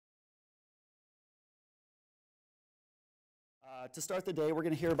To start the day, we're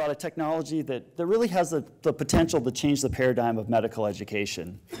going to hear about a technology that really has the potential to change the paradigm of medical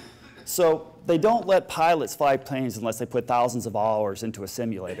education. So they don't let pilots fly planes unless they put thousands of hours into a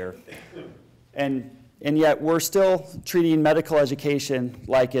simulator. And yet we're still treating medical education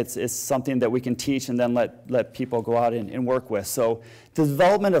like it's something that we can teach and then let people go out and work with. So the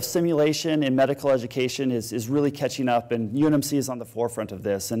development of simulation in medical education is really catching up, and UNMC is on the forefront of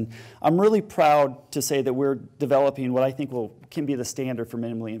this. And I'm really proud to say that we're developing what I think can be the standard for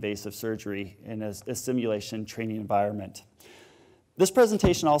minimally invasive surgery in a simulation training environment. This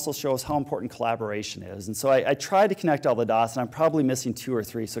presentation also shows how important collaboration is. And so I tried to connect all the dots, and I'm probably missing 2 or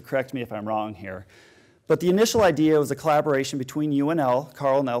 3, so correct me if I'm wrong here. But the initial idea was a collaboration between UNL,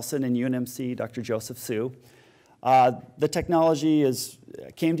 Carl Nelson, and UNMC, Dr. Joseph Su. The technology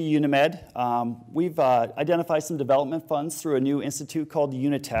came to UNIMED. We've identified some development funds through a new institute called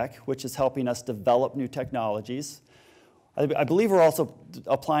UNITEC, which is helping us develop new technologies. I believe we're also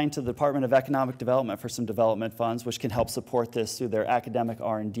applying to the Department of Economic Development for some development funds, which can help support this through their academic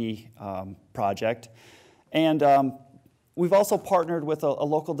R&D project. And we've also partnered with a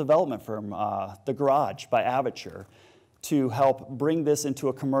local development firm, The Garage by Aviture, to help bring this into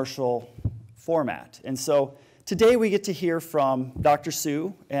a commercial format. And so today we get to hear from Dr.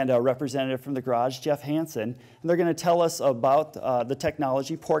 Su and a representative from The Garage, Jeff Hanson, and they're going to tell us about the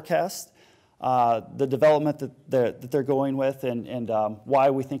technology, PortCas, the development that they're going with, and why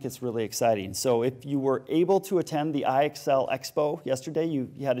we think it's really exciting. So if you were able to attend the iExcel Expo yesterday,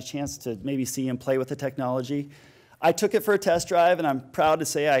 you had a chance to maybe see and play with the technology. I took it for a test drive, and I'm proud to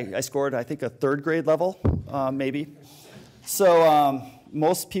say I scored, I think, a 3rd grade level, maybe. So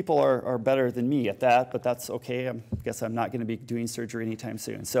most people are better than me at that, but that's okay. I guess I'm not going to be doing surgery anytime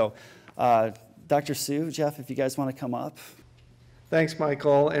soon. So Dr. Su, Jeff, if you guys want to come up. Thanks,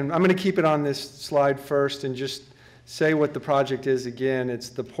 Michael. And I'm going to keep it on this slide first and just say what the project is again. It's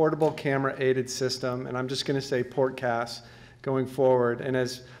the Portable Camera-Aided System, and I'm just going to say PortCas going forward. And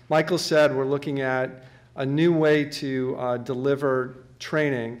as Michael said, we're looking at a new way to deliver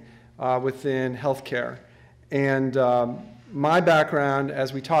training within healthcare. And my background,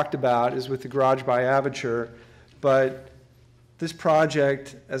 as we talked about, is with the Garage by Aviture, but this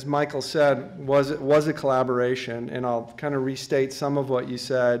project, as Michael said, was a collaboration, and I'll kind of restate some of what you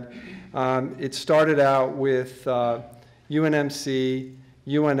said. It started out with UNMC,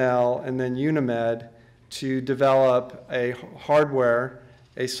 UNL, and then UNIMED to develop a hardware,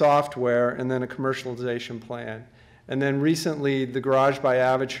 a software, and then a commercialization plan. And then recently, the Garage by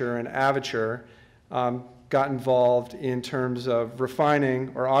Aviture and Aviture got involved in terms of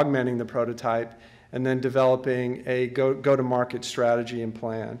refining or augmenting the prototype and then developing a go-to-market strategy and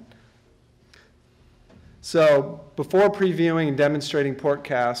plan. So before previewing and demonstrating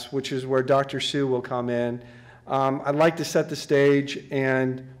PortCas, which is where Dr. Su will come in, I'd like to set the stage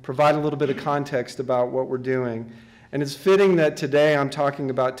and provide a little bit of context about what we're doing. And it's fitting that today I'm talking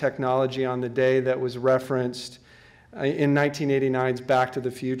about technology on the day that was referenced in 1989's Back to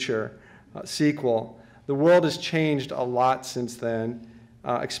the Future sequel. The world has changed a lot since then,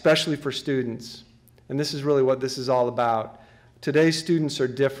 especially for students. And this is really what this is all about. Today's students are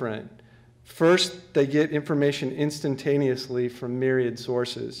different. First, they get information instantaneously from myriad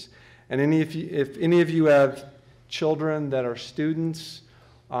sources. And if any of you have children that are students,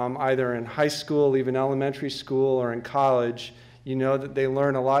 either in high school, even elementary school, or in college, you know that they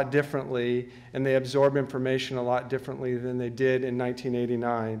learn a lot differently and they absorb information a lot differently than they did in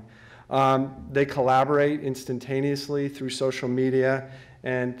 1989. They collaborate instantaneously through social media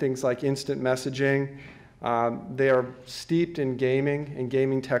and things like instant messaging. They are steeped in gaming and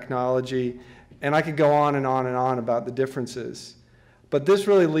gaming technology, and I could go on and on and on about the differences. But this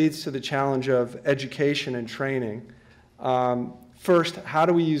really leads to the challenge of education and training. First, how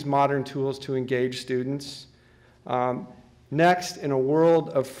do we use modern tools to engage students? Next, in a world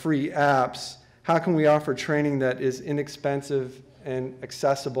of free apps, how can we offer training that is inexpensive and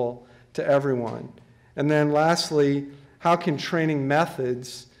accessible to everyone? And then lastly, how can training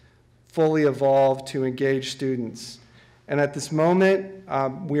methods fully evolve to engage students? And at this moment,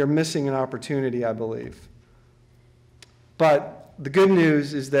 we are missing an opportunity, I believe. But the good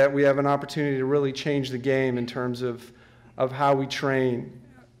news is that we have an opportunity to really change the game in terms of how we train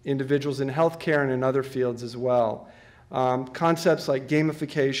individuals in healthcare and in other fields as well. Concepts like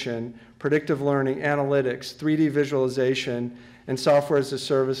gamification, predictive learning, analytics, 3D visualization, and software as a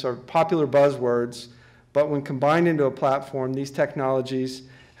service are popular buzzwords, but when combined into a platform, these technologies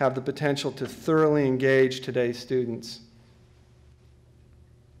have the potential to thoroughly engage today's students.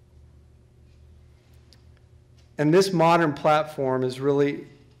 And this modern platform is really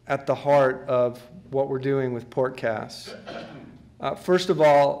at the heart of what we're doing with PortCas. First of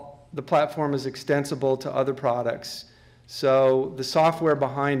all, the platform is extensible to other products. So the software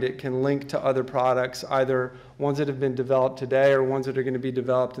behind it can link to other products, either ones that have been developed today or ones that are going to be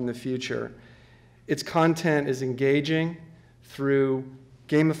developed in the future. Its content is engaging through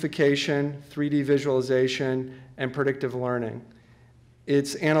gamification, 3D visualization, and predictive learning.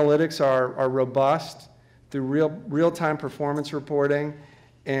 Its analytics are robust through real-time performance reporting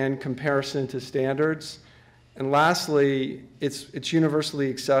and comparison to standards. And lastly, it's universally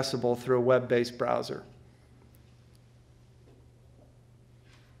accessible through a web-based browser.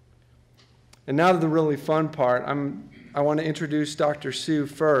 And now to the really fun part. I want to introduce Dr. Su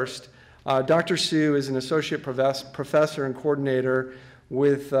first. Dr. Su is an associate professor and coordinator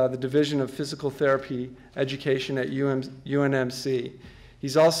with the Division of Physical Therapy Education at UNMC.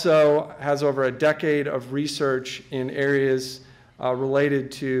 He's also has over a decade of research in areas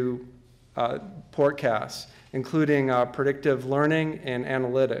related to PortCas, including predictive learning and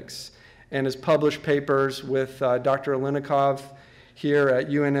analytics, and has published papers with Dr. Oleynikov here at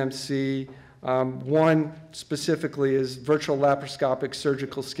UNMC. One specifically is virtual laparoscopic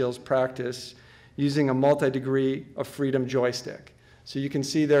surgical skills practice using a multi-degree of freedom joystick. So you can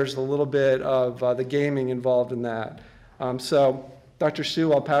see there's a little bit of the gaming involved in that. So Dr.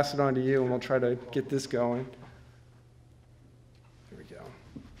 Su, I'll pass it on to you and we'll try to get this going. Here we go.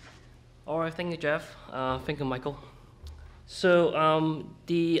 All right, thank you, Jeff. Thank you, Michael. So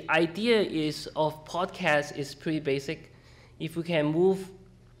the idea of PortCas is pretty basic. If we can move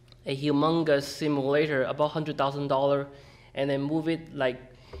a humongous simulator, about $100,000, and then move it like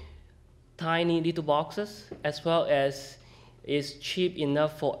tiny little boxes, as well as is cheap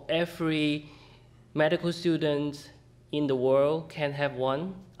enough for every medical student in the world can have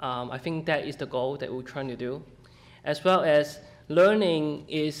one. I think that is the goal that we're trying to do. As well as learning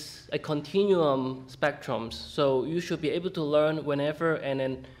is a continuum spectrum, so you should be able to learn whenever and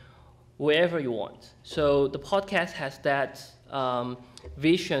then wherever you want. So the PortCas has that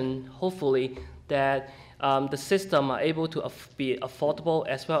vision, hopefully, that the system are able to be affordable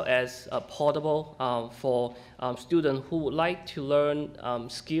as well as portable for students who would like to learn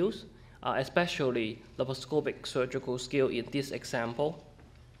skills, especially laparoscopic surgical skill in this example.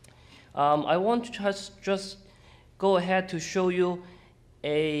 I want to just go ahead to show you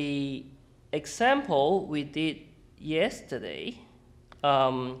an example we did yesterday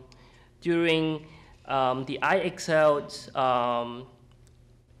during the iExcel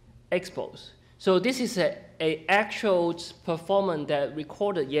expos. So this is an actual performance that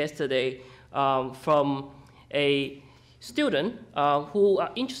recorded yesterday from a student who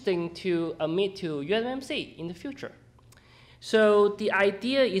are interested to admit to UNMC in the future. So the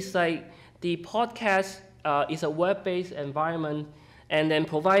idea is like the PortCas is a web-based environment, and then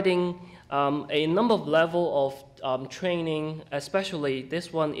providing a number of level of training, especially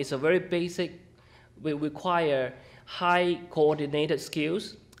this one is a very basic, will require high coordinated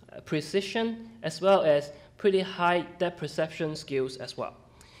skills, precision, as well as pretty high depth perception skills as well.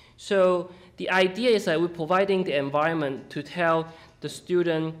 So the idea is that we're providing the environment to tell the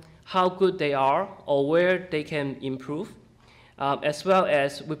student how good they are or where they can improve, as well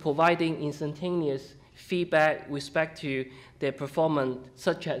as we're providing instantaneous feedback with respect to their performance,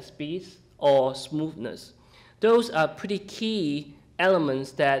 such as speed or smoothness. Those are pretty key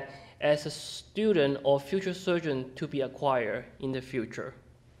elements that as a student or future surgeon to be acquired in the future.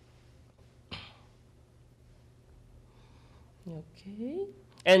 Okay,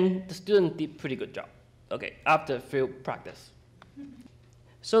 and the student did pretty good job, okay, after field practice.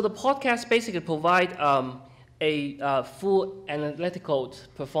 So the PortCas basically provide a full analytical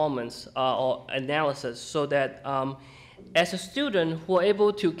performance or analysis so that as a student who are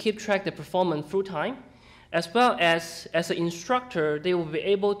able to keep track the performance through time, as well as an instructor, they will be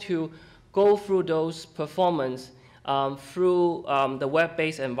able to go through those performance through the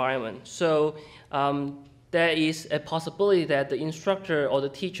web-based environment. So there is a possibility that the instructor or the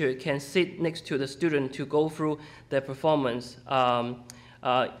teacher can sit next to the student to go through their performance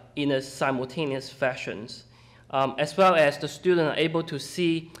in a simultaneous fashion, as well as the student are able to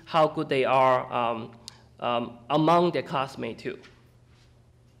see how good they are among their classmates too.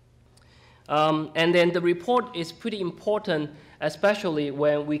 And then the report is pretty important, especially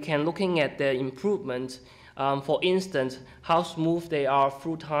when we can looking at their improvements. For instance, how smooth they are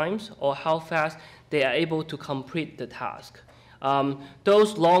through times or how fast they are able to complete the task.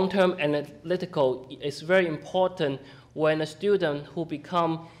 Those long-term analytical is very important when a student who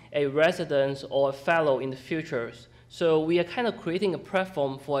become a resident or a fellow in the future. So we are kind of creating a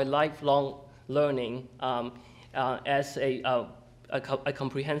platform for a lifelong learning as a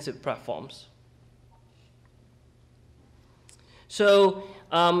comprehensive platforms. So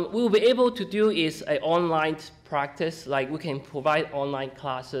we will be able to do is an online practice, like we can provide online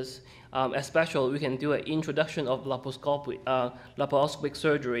classes, especially we can do an introduction of laparoscopic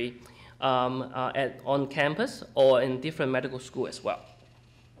surgery on campus or in different medical school as well.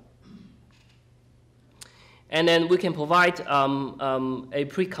 And then we can provide a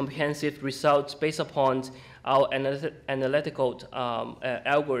pretty comprehensive results based upon our analytical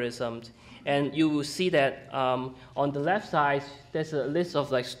algorithms. And you will see that on the left side, there's a list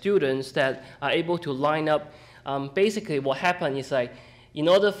of like students that are able to line up. Basically, what happened is like, in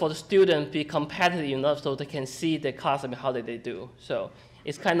order for the student to be competitive enough so they can see the class and how they do. So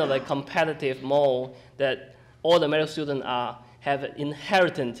it's kind of like competitive mode that all the medical students have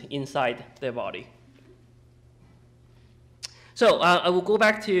inherited inside their body. So I will go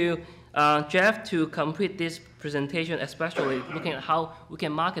back to Jeff to complete this presentation, especially looking at how we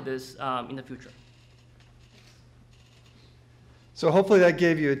can market this in the future. So hopefully that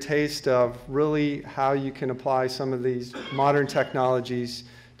gave you a taste of really how you can apply some of these modern technologies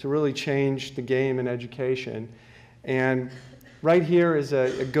to really change the game in education. And right here is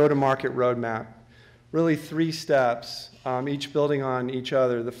a go-to-market roadmap. Really 3 steps, each building on each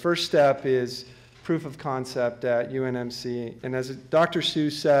other. The first step is proof of concept at UNMC. And as Dr. Su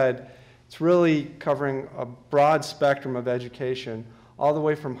said, it's really covering a broad spectrum of education, all the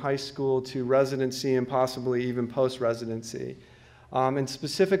way from high school to residency and possibly even post-residency. And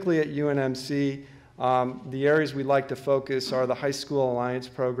specifically at UNMC, the areas we'd like to focus are the High School Alliance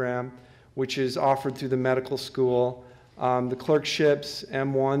Program, which is offered through the medical school, the clerkships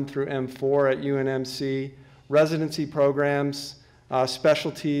M1 through M4 at UNMC, residency programs,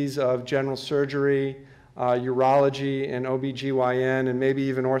 specialties of general surgery, urology, and OBGYN, and maybe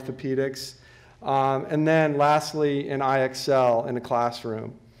even orthopedics. And then lastly, an IXL in a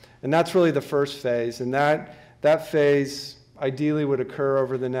classroom. And that's really the first phase. And that phase ideally would occur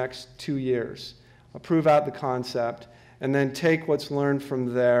over the next 2 years. Prove out the concept, and then take what's learned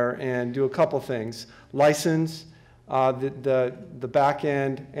from there and do a couple things. License the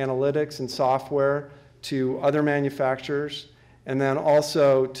back-end analytics and software to other manufacturers, and then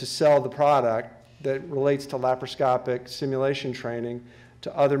also to sell the product that relates to laparoscopic simulation training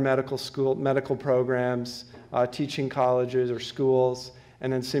to other medical programs, teaching colleges or schools,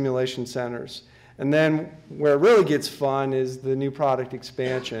 and then simulation centers. And then where it really gets fun is the new product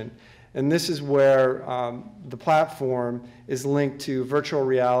expansion. And this is where the platform is linked to virtual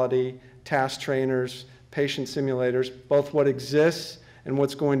reality, task trainers, patient simulators, both what exists and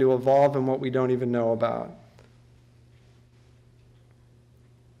what's going to evolve and what we don't even know about.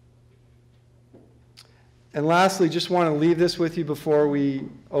 And lastly, just want to leave this with you before we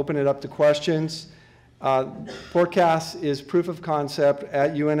open it up to questions. PortCas is proof of concept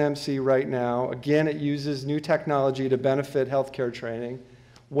at UNMC right now. Again, it uses new technology to benefit healthcare training.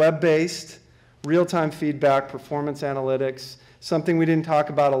 Web-based, real-time feedback, performance analytics, something we didn't talk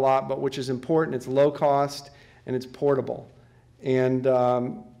about a lot, but which is important. It's low cost and it's portable. And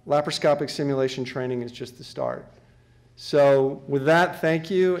laparoscopic simulation training is just the start. So with that,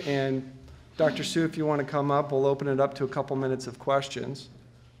 thank you. And Dr. Su, if you want to come up, we'll open it up to a couple minutes of questions.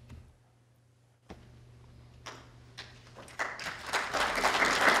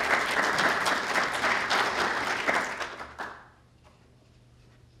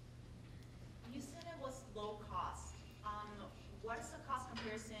 You said it was low cost. What is the cost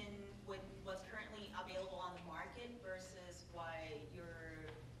comparison with what's currently available on the market versus what your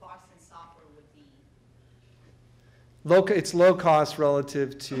box and software would be? It's low cost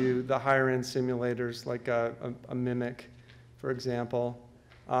relative to the higher end simulators like a Mimic, for example.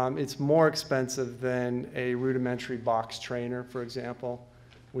 It's more expensive than a rudimentary box trainer, for example,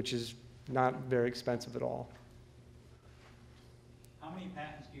 which is not very expensive at all. How many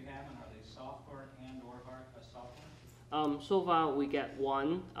patents do you have, and are they software and or software? So far we get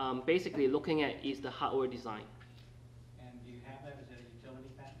 1. Basically looking at is the hardware design. And do you have that? Is that a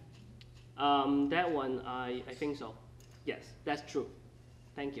utility patent? That one, I think so. Yes, that's true.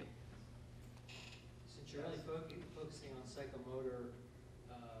 Thank you. Since you're really focusing on psychomotor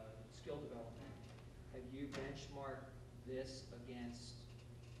skill development, have you benchmarked this against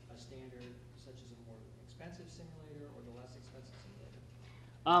a standard such as a more expensive simulator or the less expensive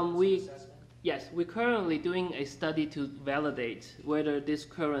simulator? Yes, we're currently doing a study to validate whether this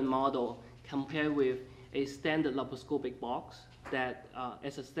current model compared with a standard laparoscopic box that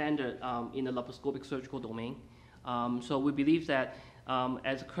as a standard in the laparoscopic surgical domain. So we believe that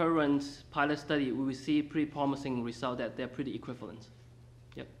as a current pilot study, we will see pretty promising result that they're pretty equivalent.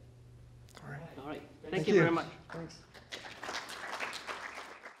 Yep. All right. All right. Thank you very much. Thanks.